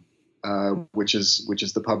Continuum, which is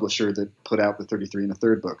the publisher that put out the 33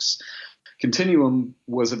 1/3 books. Continuum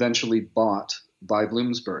was eventually bought by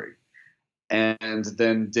Bloomsbury. And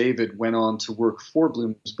then David went on to work for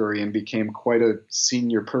Bloomsbury and became quite a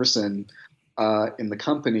senior person in the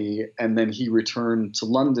company. And then he returned to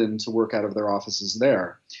London to work out of their offices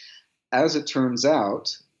there. As it turns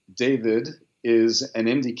out, David is an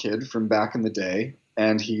indie kid from back in the day,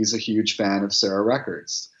 and he's a huge fan of Sarah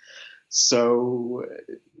Records. So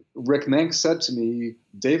Rick Menck said to me,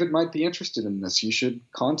 David might be interested in this. You should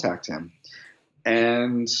contact him.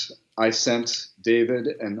 And I sent David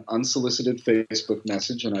an unsolicited Facebook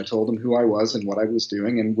message, and I told him who I was and what I was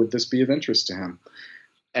doing, and would this be of interest to him.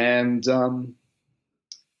 And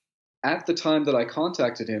at the time that I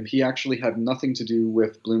contacted him, he actually had nothing to do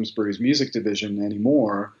with Bloomsbury's music division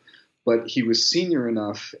anymore, but he was senior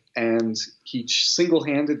enough, and he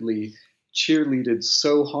single-handedly cheerleaded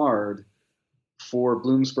so hard for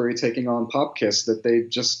Bloomsbury taking on Popkiss that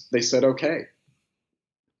they said okay.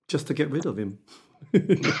 Just to get rid of him.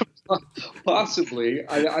 Possibly.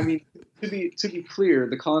 I mean, to be clear,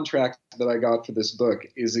 the contract that I got for this book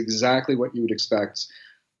is exactly what you would expect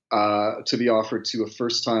to be offered to a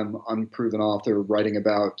first-time unproven author writing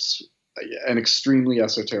about an extremely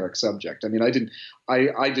esoteric subject. I mean, I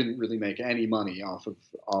didn't really make any money off of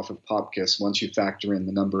Popkiss once you factor in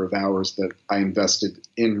the number of hours that I invested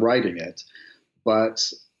in writing it.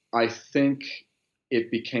 But I think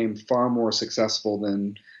it became far more successful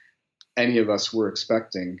than any of us were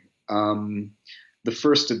expecting. The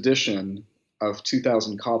first edition of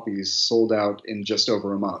 2,000 copies sold out in just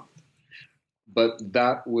over a month. But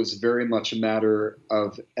that was very much a matter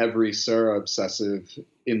of every Sarah obsessive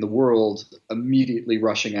in the world immediately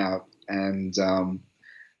rushing out and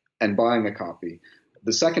buying a copy.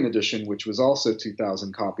 The second edition, which was also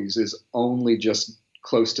 2,000 copies, is only just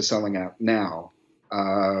close to selling out now,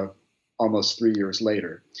 almost 3 years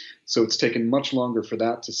later. So it's taken much longer for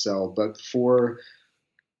that to sell. But for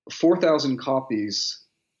 4,000 copies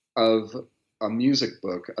of a music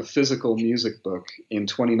book, a physical music book in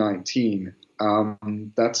 2019,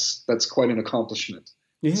 that's quite an accomplishment.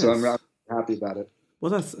 Yes. So I'm rather happy about it.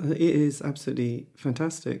 Well, it is absolutely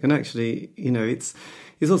fantastic, and actually, it's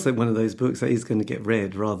also one of those books that is going to get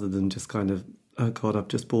read rather than just kind of, oh God, I've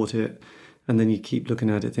just bought it, and then you keep looking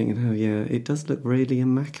at it thinking, oh yeah, it does look really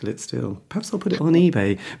immaculate still. Perhaps I'll put it on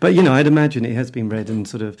eBay, but I'd imagine it has been read and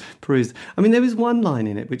sort of perused. I mean, there was one line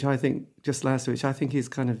in it which I think which I think is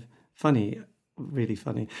kind of funny. Really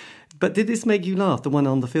funny. But did this make you laugh, the one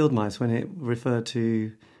on the field mice, when it referred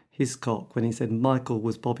to Hiscock, when he said Michael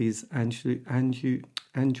was Bobby's Andrew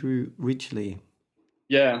Ridgely?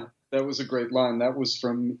 Yeah, that was a great line. That was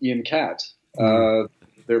from Ian Catt,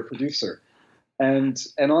 their producer. And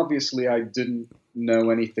obviously I didn't know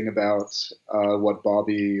anything about what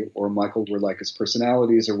Bobby or Michael were like as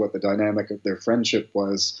personalities or what the dynamic of their friendship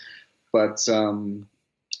was. But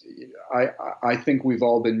I think we've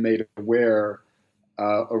all been made aware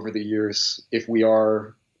over the years, if we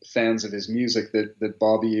are fans of his music, that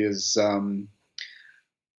Bobby is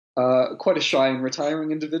quite a shy and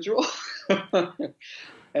retiring individual.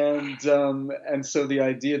 And so the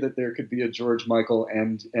idea that there could be a George Michael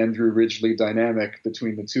and Andrew Ridgely dynamic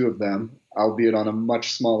between the two of them, albeit on a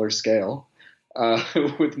much smaller scale,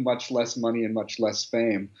 with much less money and much less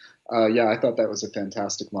fame. I thought that was a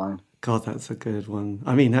fantastic line. God, that's a good one.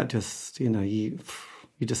 I mean, that just, you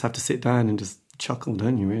just have to sit down and just chuckle,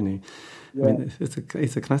 don't you, really? Yeah. I mean,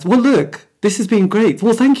 it's a class. Well, look, this has been great.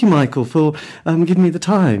 Well, thank you, Michael, for giving me the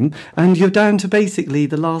time. And you're down to basically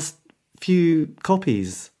the last few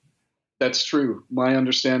copies. That's true. My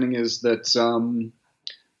understanding is that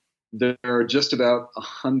there are just about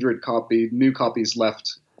 100 new copies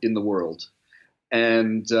left in the world.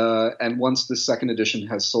 And once the second edition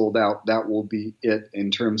has sold out, that will be it in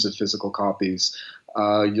terms of physical copies.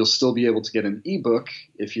 You'll still be able to get an ebook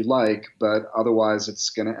if you like, but otherwise it's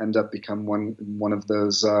going to end up become one of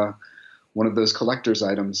those collector's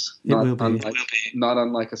items. Not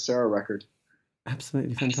unlike a Sarah record.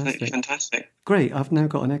 Absolutely fantastic. Great. I've now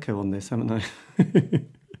got an echo on this, haven't I?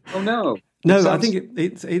 Oh no. No, I think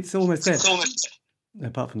it's almost there.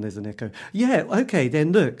 Apart from there's an echo. Yeah, okay,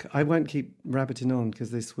 then look, I won't keep rabbiting on because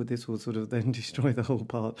this will sort of then destroy the whole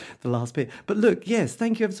part, the last bit. But look, yes,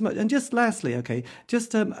 thank you ever so much. And just lastly, okay,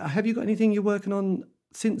 just have you got anything you're working on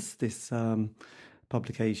since this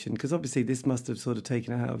publication? Because obviously this must have sort of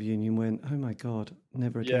taken it out of you and you went, oh my God,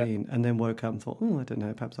 never again. And then woke up and thought, oh, I don't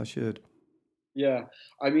know, perhaps I should. Yeah,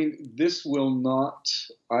 I mean, this will not,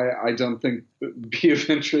 I don't think, be of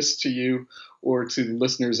interest to you or to the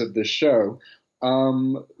listeners of this show.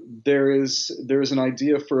 There is an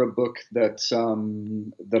idea for a book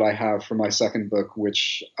that I have for my second book,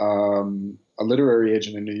 which a literary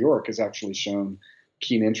agent in New York has actually shown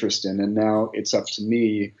keen interest in, and now it's up to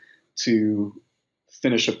me to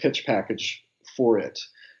finish a pitch package for it.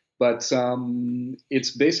 But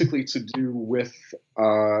it's basically to do with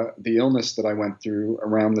the illness that I went through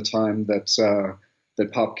around the time that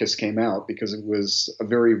Popkiss came out, because it was a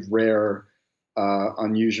very rare,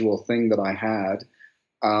 unusual thing that I had.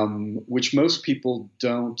 which most people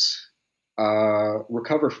don't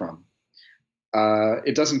recover from.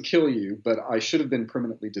 It doesn't kill you, but I should have been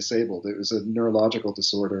permanently disabled. It was a neurological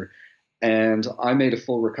disorder, and I made a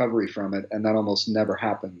full recovery from it, and that almost never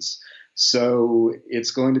happens. So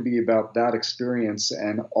it's going to be about that experience,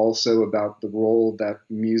 and also about the role that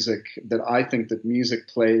I think that music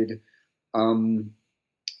played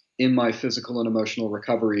in my physical and emotional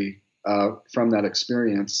recovery from that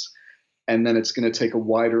experience. And then it's going to take a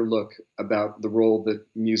wider look about the role that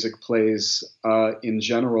music plays in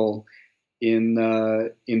general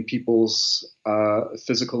in people's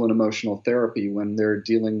physical and emotional therapy when they're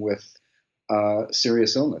dealing with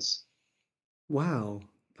serious illness. Wow,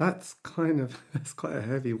 that's quite a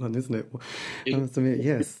heavy one, isn't it?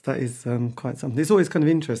 Yes, that is quite something. It's always kind of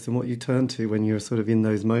interesting what you turn to when you're sort of in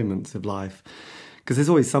those moments of life, because there's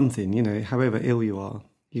always something, however ill you are,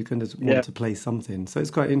 you kind of want to play something. So it's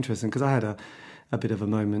quite interesting, because I had a bit of a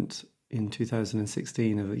moment in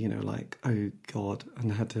 2016 of, like, oh God,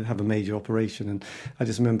 and I had to have a major operation. And I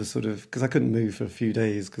just remember sort of, because I couldn't move for a few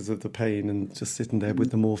days because of the pain, and just sitting there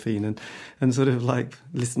with the morphine and sort of like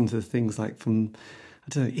listening to things like from, I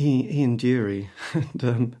don't know, Ian Dury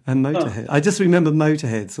and Motorhead. I just remember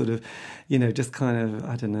Motorhead sort of, just kind of,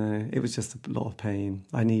 I don't know, it was just a lot of pain.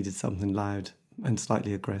 I needed something loud and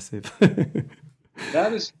slightly aggressive.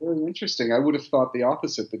 That is very interesting. I would have thought the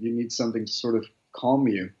opposite, that you need something to sort of calm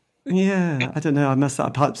you. Yeah, I don't know.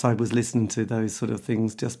 Perhaps I was listening to those sort of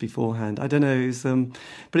things just beforehand. I don't know. It was,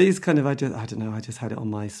 but it is kind of, I don't know. I just had it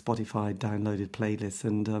on my Spotify downloaded playlist,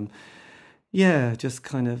 and just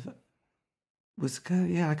kind of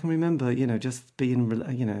I can remember, just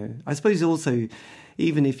being, I suppose also,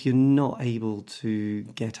 even if you're not able to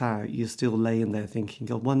get out, you're still laying there thinking,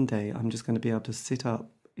 God, one day I'm just going to be able to sit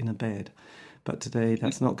up in a bed, but today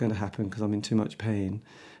that's not going to happen because I'm in too much pain.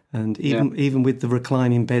 And even with the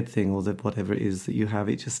reclining bed thing, or the whatever it is that you have,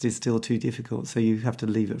 it just is still too difficult. So you have to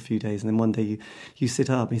leave it a few days, and then one day you sit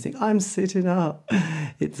up and you think, I'm sitting up.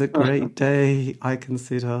 It's a great day. I can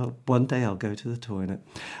sit up. One day I'll go to the toilet.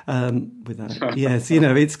 With that, yes,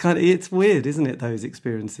 it's weird, isn't it? Those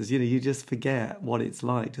experiences, you just forget what it's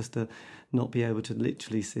like just to not be able to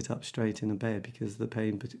literally sit up straight in a bed because the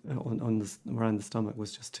pain around the stomach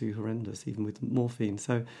was just too horrendous, even with morphine.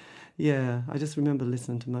 So, yeah, I just remember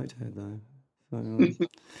listening to Motorhead though. So,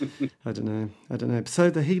 I don't know. So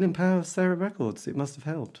the healing power of Sarah Records, it must have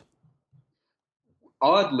helped.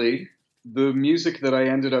 Oddly, the music that I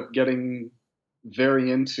ended up getting very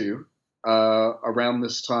into around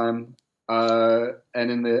this time and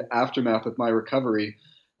in the aftermath of my recovery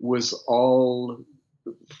was all,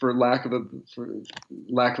 for lack of a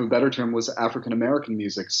better term, was African American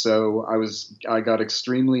music. So I got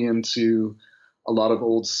extremely into a lot of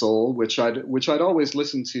old soul, which I'd always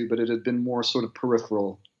listened to, but it had been more sort of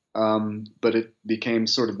peripheral. But it became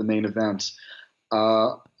sort of the main event.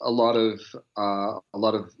 A lot of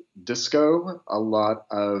disco, a lot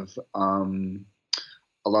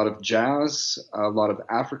of jazz, a lot of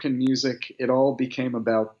African music. It all became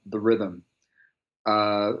about the rhythm.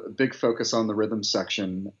 Big focus on the rhythm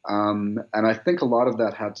section. And I think a lot of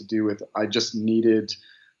that had to do with, I just needed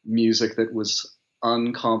music that was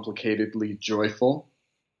uncomplicatedly joyful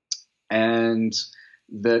and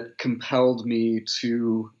that compelled me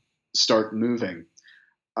to start moving.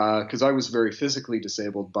 Because I was very physically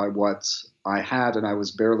disabled by what I had, and I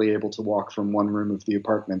was barely able to walk from one room of the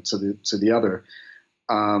apartment to the other.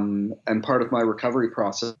 And part of my recovery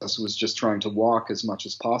process was just trying to walk as much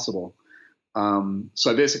as possible.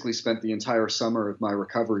 So I basically spent the entire summer of my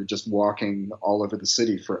recovery just walking all over the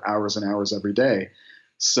city for hours and hours every day.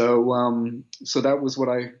 So that was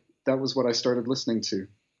what I started listening to.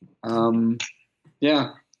 It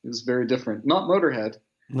was very different. Not Motorhead.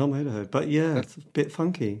 Not Motorhead, but yeah, it's a bit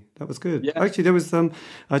funky. That was good. Yeah. Actually, there was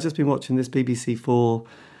I've just been watching this BBC4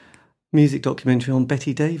 music documentary on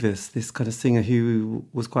Betty Davis, this kind of singer who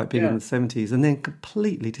was quite big in the 70s and then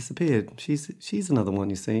completely disappeared. She's another one,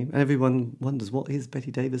 you see, and everyone wonders, what is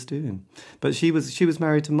Betty Davis doing? But she was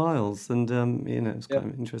married to Miles, and it was quite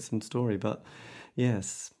an interesting story. But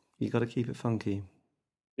yes, you got to keep it funky.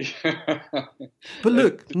 But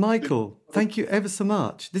look, Michael, thank you ever so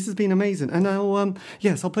much. This has been amazing, and I'll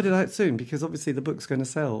put it out soon, because obviously the book's going to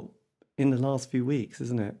sell in the last few weeks,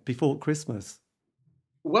 isn't it? Before Christmas.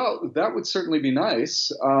 Well, that would certainly be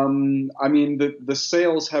nice. I mean, the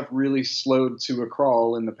sales have really slowed to a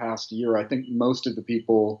crawl in the past year. I think most of the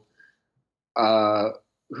people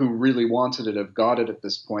who really wanted it have got it at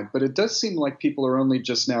this point. But it does seem like people are only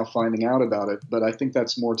just now finding out about it. But I think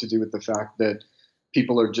that's more to do with the fact that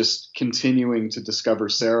people are just continuing to discover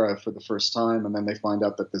Sarah for the first time, and then they find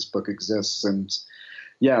out that this book exists. And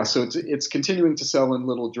Yeah, so it's continuing to sell in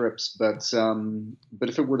little drips, but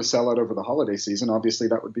if it were to sell out over the holiday season, obviously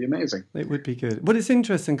that would be amazing. It would be good. Well, it's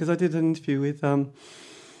interesting because I did an interview with the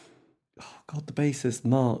bassist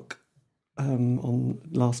Mark on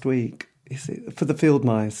last week. Is it for the Field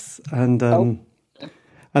Mice?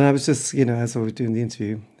 And I was just, as I was doing the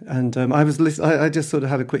interview, and I just sort of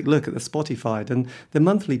had a quick look at the Spotify, and the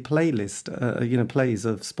monthly playlist, plays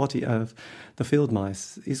of the Field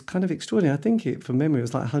Mice is kind of extraordinary. I think from memory, it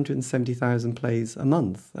was like 170,000 plays a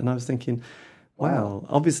month, and I was thinking, wow.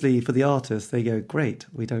 Obviously, for the artists, they go, great,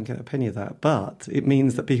 we don't get a penny of that, but it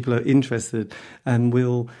means that people are interested and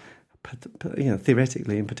will,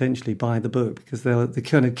 theoretically and potentially buy the book because they're the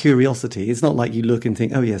kind of curiosity. It's not like you look and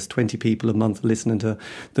think, oh yes, 20 people a month listening to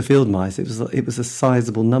the Field Mice. It was a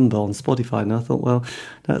sizable number on Spotify, and I thought, well,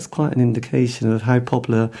 that's quite an indication of how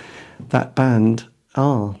popular that band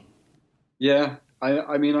are. Yeah,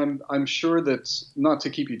 I mean, I'm sure that, not to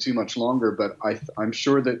keep you too much longer, but I'm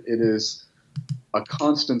sure that it is a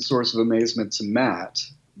constant source of amazement to Matt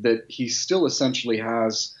that he still essentially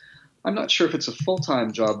has, I'm not sure if it's a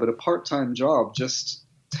full-time job, but a part-time job just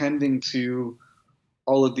tending to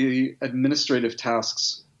all of the administrative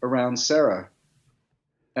tasks around Sarah.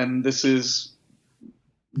 And this is,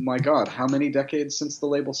 my God, how many decades since the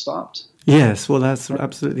label stopped? Yes, well, that's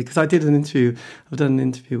absolutely, because I've done an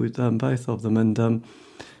interview with both of them, and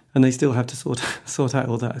they still have to sort out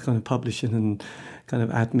all that kind of publishing and kind of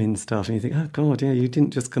admin stuff. And you think, oh God, yeah, you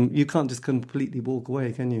can't just completely walk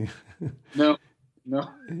away, can you? No.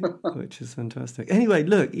 Which is fantastic. Anyway,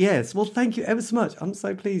 look, yes. Well, thank you ever so much. I'm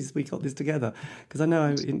so pleased we got this together because I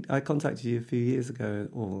know I contacted you a few years ago,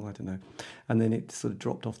 or I don't know, and then it sort of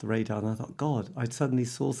dropped off the radar. And I thought, God, I suddenly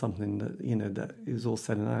saw something that that it was all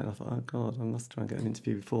said and out. And I thought, oh God, I must try and get an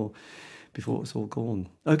interview before it was all gone.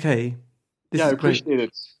 Okay. I appreciate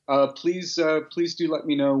it. Please do let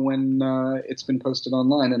me know when it's been posted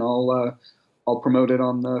online, and I'll promote it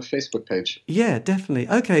on the Facebook page. Yeah, definitely.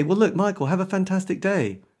 Okay, well, look, Michael, have a fantastic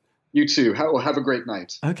day. You too. Have a great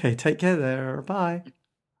night. Okay, take care there. Bye.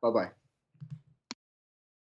 Bye-bye.